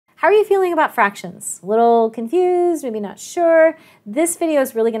How are you feeling about fractions? A little confused, maybe not sure? This video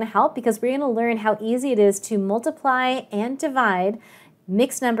is really going to help because we're going to learn how easy it is to multiply and divide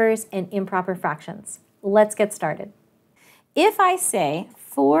mixed numbers and improper fractions. Let's get started. If I say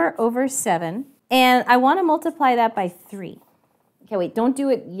 4 over 7 and I want to multiply that by 3. Okay, wait, don't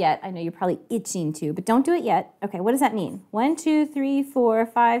do it yet. I know you're probably itching to, but don't do it yet. Okay, what does that mean? 1, 2, 3, 4,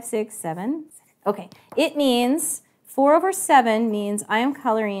 5, 6, 7. Okay, it means 4 over 7 means I am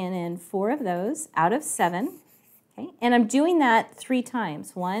coloring in 4 of those out of 7. Okay, and I'm doing that 3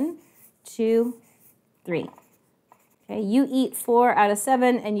 times. 1, 2, 3. Okay, you eat 4 out of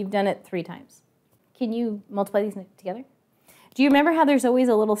 7 and you've done it 3 times. Can you multiply these together? Do you remember how there's always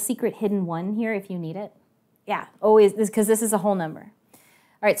a little secret hidden 1 here if you need it? Yeah, always, because this is a whole number. All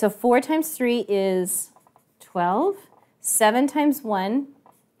right, so 4 times 3 is 12. 7 times 1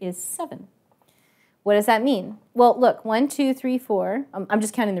 is 7. What does that mean? Well, look, 1, 2, 3, 4. I'm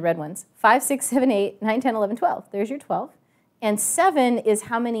just counting the red ones. 5, 6, 7, 8, 9, 10, 11, 12. There's your 12. And 7 is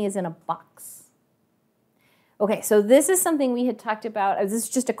how many is in a box. Okay, so this is something we had talked about. This is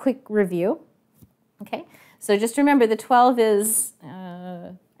just a quick review. Okay, so just remember the 12 is,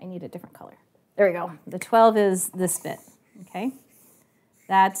 I need a different color. There we go. The 12 is this bit, okay?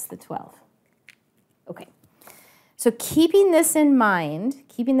 That's the 12. Okay. So keeping this in mind,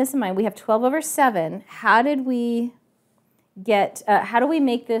 we have 12 over 7. How did we get, how do we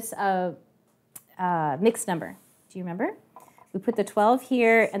make this a mixed number? Do you remember? We put the 12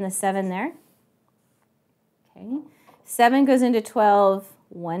 here and the 7 there. Okay. 7 goes into 12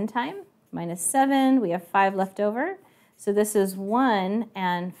 one time, minus 7. We have 5 left over. So this is 1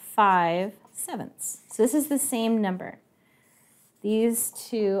 and 5 sevenths. So this is the same number. These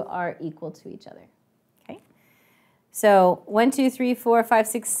two are equal to each other. Okay. So 1, 2, 3, 4, 5,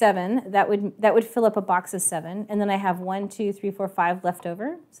 6, 7. That would fill up a box of 7. And then I have 1, 2, 3, 4, 5 left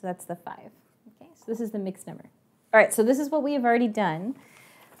over. So that's the 5. Okay. So this is the mixed number. All right. So this is what we have already done.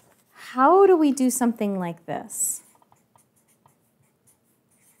 How do we do something like this?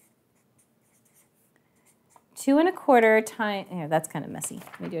 2 1/4 times, here, that's kind of messy.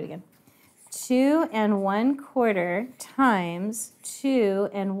 Let me do it again. 2 1/4 times 2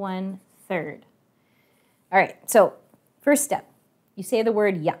 1/3. All right, so first step, you say the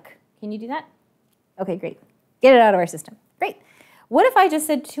word yuck. Can you do that? Okay, great. Get it out of our system. Great. What if I just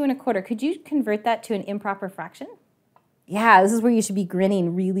said 2 1/4? Could you convert that to an improper fraction? Yeah, this is where you should be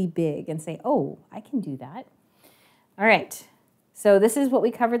grinning really big and say, oh, I can do that. All right. So this is what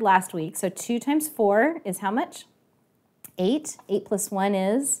we covered last week. So 2 times 4 is how much? 8. 8 plus 1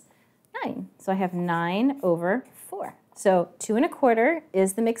 is 9. So I have 9 over 4. So 2 1/4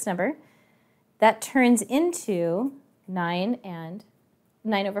 is the mixed number. That turns into 9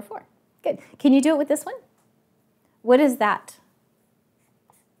 over 4. Good. Can you do it with this one? What is that?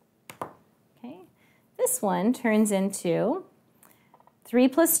 Okay. This one turns into 3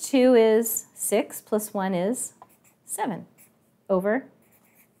 plus 2 is 6 plus 1 is 7. Over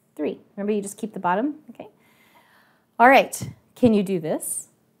 3. Remember, you just keep the bottom, okay? All right, can you do this?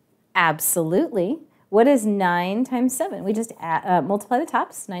 Absolutely. What is 9 times 7? We just multiply the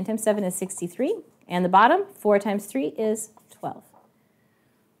tops. 9 times 7 is 63. And the bottom, 4 times 3 is 12.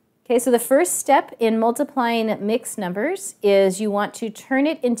 Okay, so the first step in multiplying mixed numbers is you want to turn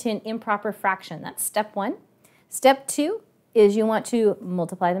it into an improper fraction. That's step 1. Step 2 is you want to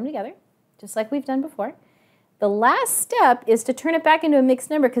multiply them together, just like we've done before. The last step is to turn it back into a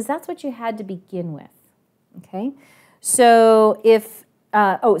mixed number because that's what you had to begin with, okay? So if,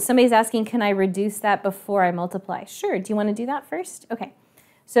 somebody's asking, can I reduce that before I multiply? Sure, do you want to do that first? Okay,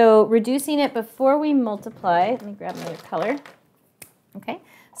 so reducing it before we multiply, let me grab another color. Okay,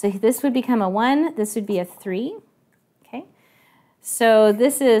 so this would become a 1, this would be a 3, okay? So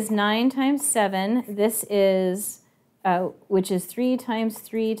this is 9 times 7, this is which is 3 times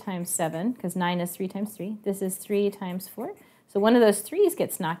 3 times 7, because 9 is 3 times 3. This is 3 times 4. So one of those 3's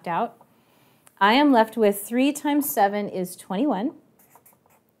gets knocked out. I am left with 3 times 7 is 21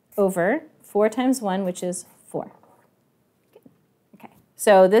 over 4 times 1, which is 4. Okay,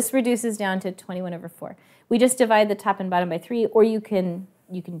 so this reduces down to 21 over 4. We just divide the top and bottom by 3, or you can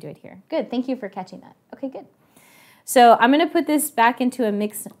do it here. Good, thank you for catching that. Okay, good. So I'm going to put this back into a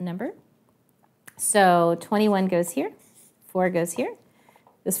mixed number. So 21 goes here, 4 goes here.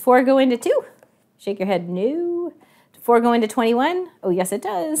 Does 4 go into 2? Shake your head, no. 4 go into 21? Oh, yes, it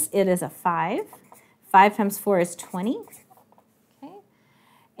does. It is a 5. 5 times 4 is 20. Okay.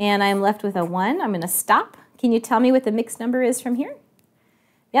 And I'm left with a 1. I'm going to stop. Can you tell me what the mixed number is from here?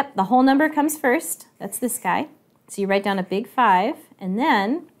 Yep, the whole number comes first. That's this guy. So you write down a big 5, and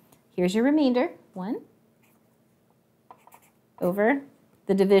then here's your remainder, 1 over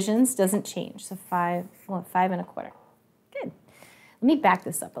The divisions doesn't change. So 5 1/4. Good. Let me back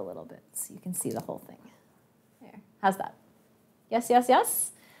this up a little bit so you can see the whole thing. There. How's that? Yes, yes,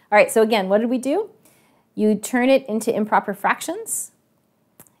 yes? All right, so again, what did we do? You turn it into improper fractions,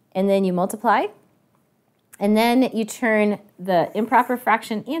 and then you multiply, and then you turn the improper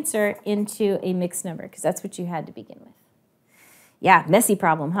fraction answer into a mixed number, because that's what you had to begin with. Yeah, messy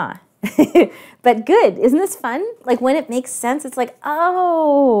problem, huh? But good. Isn't this fun? Like when it makes sense, it's like,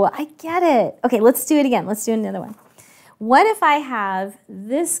 oh, I get it. Okay, let's do it again. Let's do another one. What if I have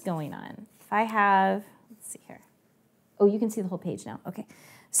this going on? If I have, let's see here. Oh, you can see the whole page now. Okay.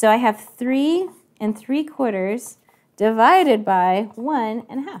 So I have 3 3/4 divided by 1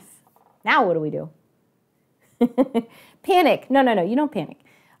 1/2. Now what do we do? Panic. No, no, no, you don't panic.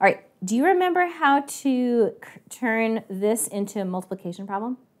 All right, do you remember how to turn this into a multiplication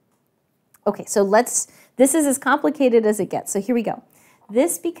problem? Okay, so this is as complicated as it gets. So here we go.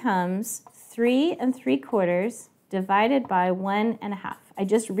 This becomes 3 3/4 divided by 1 1/2. I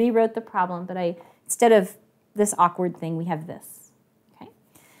just rewrote the problem, but instead of this awkward thing, we have this. Okay.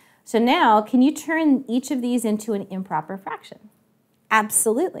 So now, can you turn each of these into an improper fraction?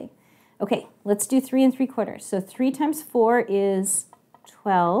 Absolutely. Okay, let's do 3 3/4. So 3 times 4 is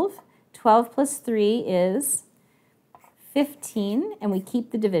 12. 12 plus 3 is 15, and we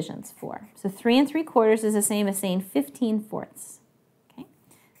keep the divisions, 4. So 3 3/4 is the same as saying 15/4. Okay,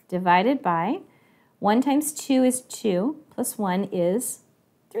 divided by 1 times 2 is 2, plus 1 is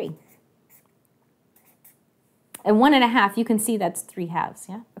 3. And 1 1/2, you can see that's 3/2,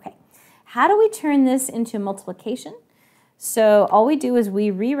 yeah? Okay. How do we turn this into multiplication? So all we do is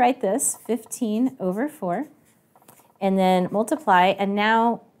we rewrite this, 15 over 4, and then multiply, and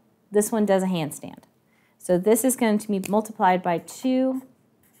now this one does a handstand. So this is going to be multiplied by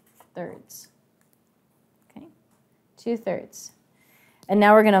 2/3. Okay, 2/3. And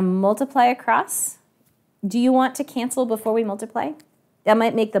now we're going to multiply across. Do you want to cancel before we multiply? That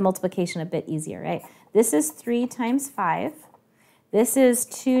might make the multiplication a bit easier, right? This is 3 times 5. This is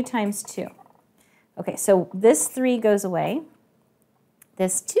 2 times 2. Okay, so this 3 goes away.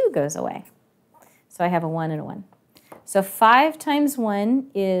 This 2 goes away. So I have a 1 and a 1. So 5 times 1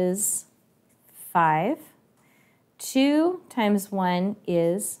 is 5. 2 times 1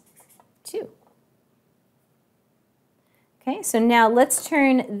 is 2. Okay, so now let's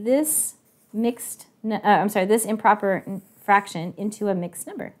turn this this improper fraction into a mixed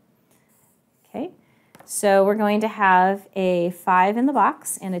number. Okay, so we're going to have a 5 in the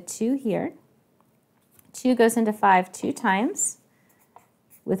box and a 2 here. 2 goes into 5 2 times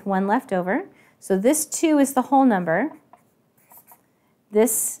with 1 left over. So this 2 is the whole number.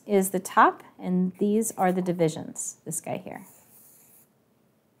 This is the top, and these are the divisions, this guy here.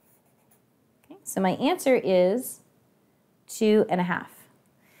 Okay, so my answer is 2 1/2.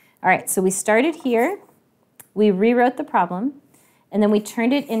 All right, so we started here. We rewrote the problem, and then we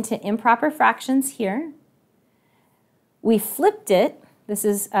turned it into improper fractions here. We flipped it. This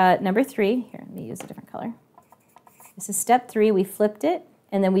is number 3. Here, let me use a different color. This is step 3. We flipped it,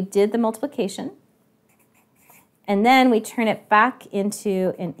 and then we did the multiplication. And then we turn it back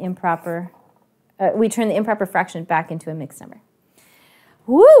into an improper, we turn the improper fraction back into a mixed number.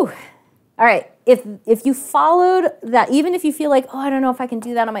 Woo! All right, if you followed that, even if you feel like, oh, I don't know if I can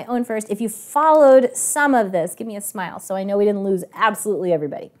do that on my own first, if you followed some of this, give me a smile so I know we didn't lose absolutely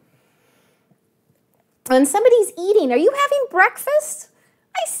everybody. When somebody's eating, are you having breakfast?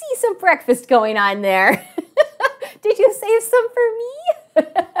 I see some breakfast going on there. Did you save some for me?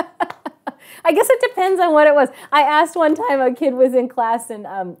 I guess it depends on what it was. I asked one time, a kid was in class and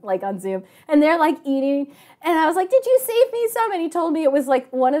like on Zoom, and they're like eating, and I was like, did you save me some? And he told me it was like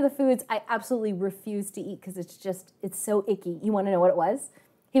one of the foods I absolutely refuse to eat because it's so icky. You want to know what it was?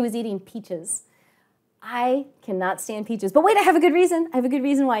 He was eating peaches. I cannot stand peaches. But wait, I have a good reason. I have a good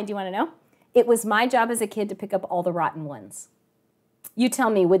reason why. Do you want to know? It was my job as a kid to pick up all the rotten ones. You tell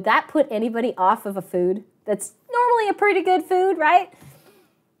me, would that put anybody off of a food that's normally a pretty good food, right?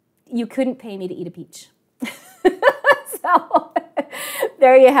 You couldn't pay me to eat a peach. So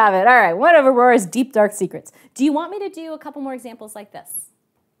there you have it. All right, one of Aurora's deep, dark secrets. Do you want me to do a couple more examples like this?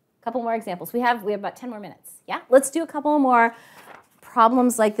 A couple more examples. We have about 10 more minutes. Yeah? Let's do a couple more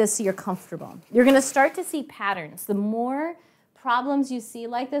problems like this so you're comfortable. You're going to start to see patterns. The more problems you see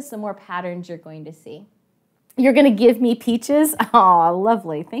like this, the more patterns you're going to see. You're going to give me peaches? Oh,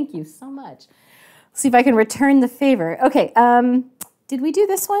 lovely. Thank you so much. See if I can return the favor. Okay, did we do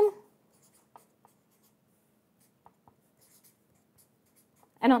this one?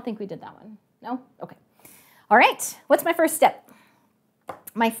 I don't think we did that one. No? Okay. All right. What's my first step?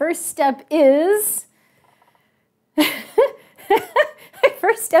 My first step is, I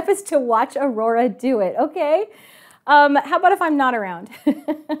first step is to watch Aurora do it, okay? How about if I'm not around?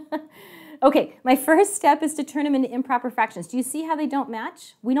 Okay, my first step is to turn them into improper fractions. Do you see how they don't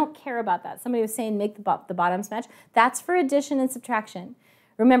match? We don't care about that. Somebody was saying make the bottoms match. That's for addition and subtraction.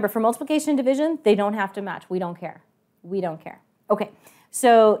 Remember, for multiplication and division, they don't have to match. We don't care. We don't care. Okay,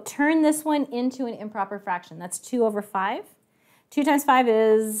 so turn this one into an improper fraction. That's 2 over 5. 2 times 5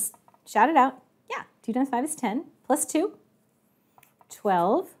 is, shout it out. Yeah, 2 times 5 is 10, plus 2,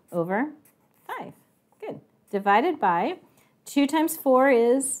 12 over 5. Good. Divided by 2 times 4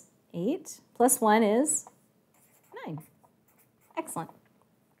 is 8, plus 1 is 9. Excellent.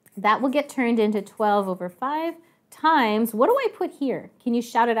 That will get turned into 12 over 5 times, what do I put here? Can you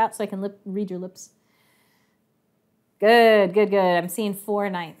shout it out so I can read your lips? Good, good, good. I'm seeing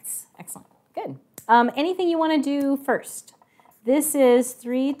 4/9. Excellent. Good. Anything you want to do first? This is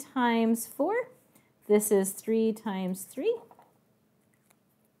 3 times 4. This is 3 times 3.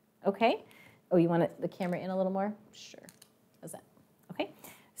 Okay. Oh, you want the camera in a little more? Sure. How's that? Okay.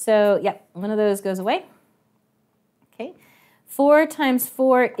 So, yep, one of those goes away. Okay. 4 times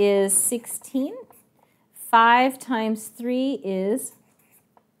 4 is 16. 5 times 3 is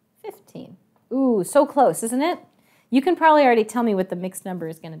 15. Ooh, so close, isn't it? You can probably already tell me what the mixed number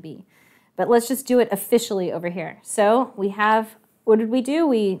is going to be. But let's just do it officially over here. So we have, what did we do?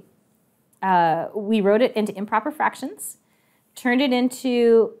 We wrote it into improper fractions, turned it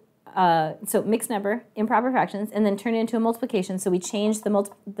into, so mixed number, improper fractions, and then turned it into a multiplication. So we changed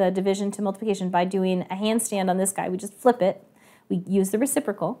the division to multiplication by doing a handstand on this guy. We just flip it. We use the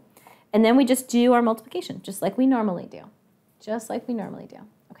reciprocal. And then we just do our multiplication, just like we normally do. Just like we normally do,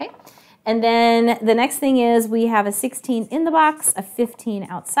 okay? And then the next thing is we have a 16 in the box, a 15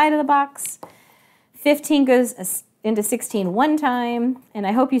 outside of the box. 15 goes into 16 one time, and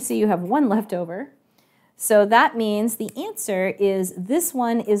I hope you see you have 1 left over. So that means the answer is this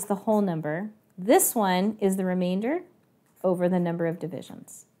one is the whole number. This one is the remainder over the number of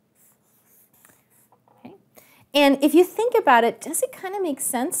divisions. Okay. And if you think about it, does it kind of make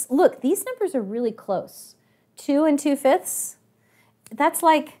sense? Look, these numbers are really close. 2 2/5, that's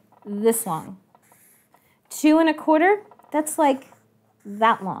like this long. 2 1/4, that's like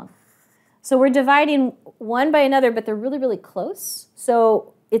that long. So we're dividing one by another, but they're really, really close.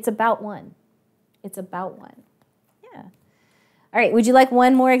 So it's about 1. It's about 1. Yeah. All right, would you like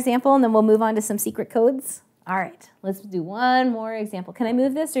one more example, and then we'll move on to some secret codes? All right, let's do one more example. Can I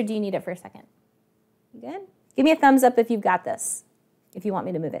move this, or do you need it for a second? You good? Give me a thumbs up if you've got this, if you want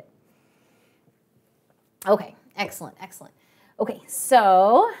me to move it. Okay, excellent, excellent. Okay,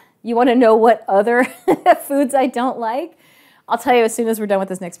 so you want to know what other foods I don't like? I'll tell you as soon as we're done with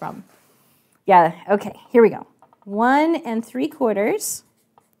this next problem. Yeah, okay, here we go. 1 3/4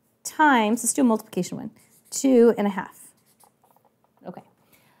 times, let's do a multiplication one, 2 1/2. Okay.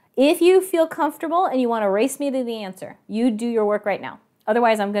 If you feel comfortable and you want to race me to the answer, you do your work right now.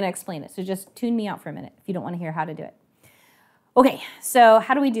 Otherwise, I'm going to explain it, so just tune me out for a minute if you don't want to hear how to do it. Okay, so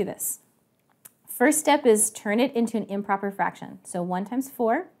how do we do this? First step is turn it into an improper fraction. So 1 times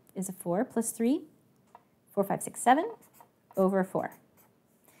 4 is a 4 plus 3, 4, 5, 6, 7 over 4.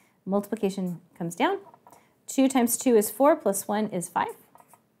 Multiplication comes down. 2 times 2 is 4 plus 1 is 5.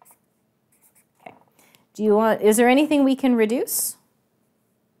 Okay. Is there anything we can reduce?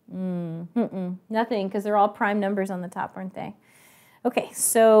 Nothing, because they're all prime numbers on the top, aren't they? Okay,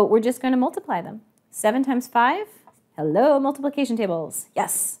 so we're just going to multiply them. 7 times 5. Hello, multiplication tables.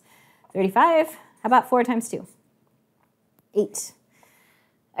 Yes. 35. How about 4 times 2? 8.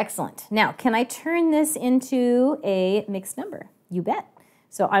 Excellent. Now, can I turn this into a mixed number? You bet.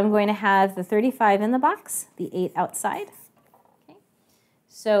 So I'm going to have the 35 in the box, the 8 outside. Okay.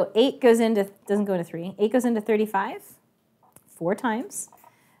 So 8 doesn't go into 3. 8 goes into 35 4 times,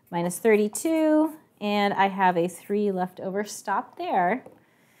 minus 32, and I have a 3 left over. Stop there.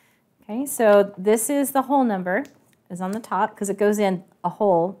 Okay, so this is the whole number, is on the top, because it goes in a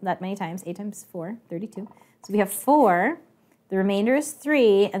whole that many times. 8 times 4, 32. So we have 4, the remainder is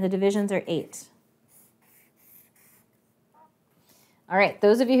 3, and the divisions are 8. All right,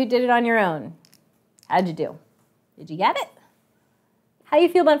 those of you who did it on your own, how'd you do? Did you get it? How do you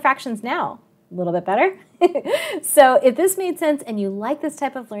feel about fractions now? A little bit better? So if this made sense and you like this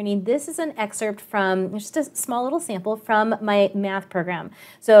type of learning, this is an excerpt from, just a small little sample from my math program.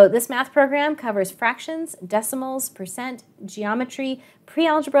 So this math program covers fractions, decimals, percent, geometry,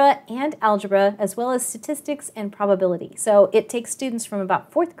 pre-algebra, and algebra, as well as statistics and probability. So it takes students from about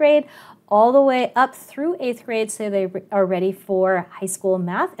 4th grade all the way up through 8th grade, so they are ready for high school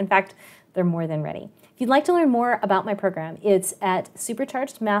math. In fact, they're more than ready. If you'd like to learn more about my program, it's at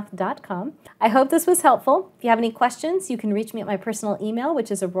superchargedmath.com. I hope this was helpful. If you have any questions, you can reach me at my personal email,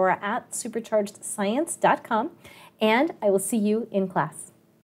 which is aurora@superchargedscience.com, and I will see you in class.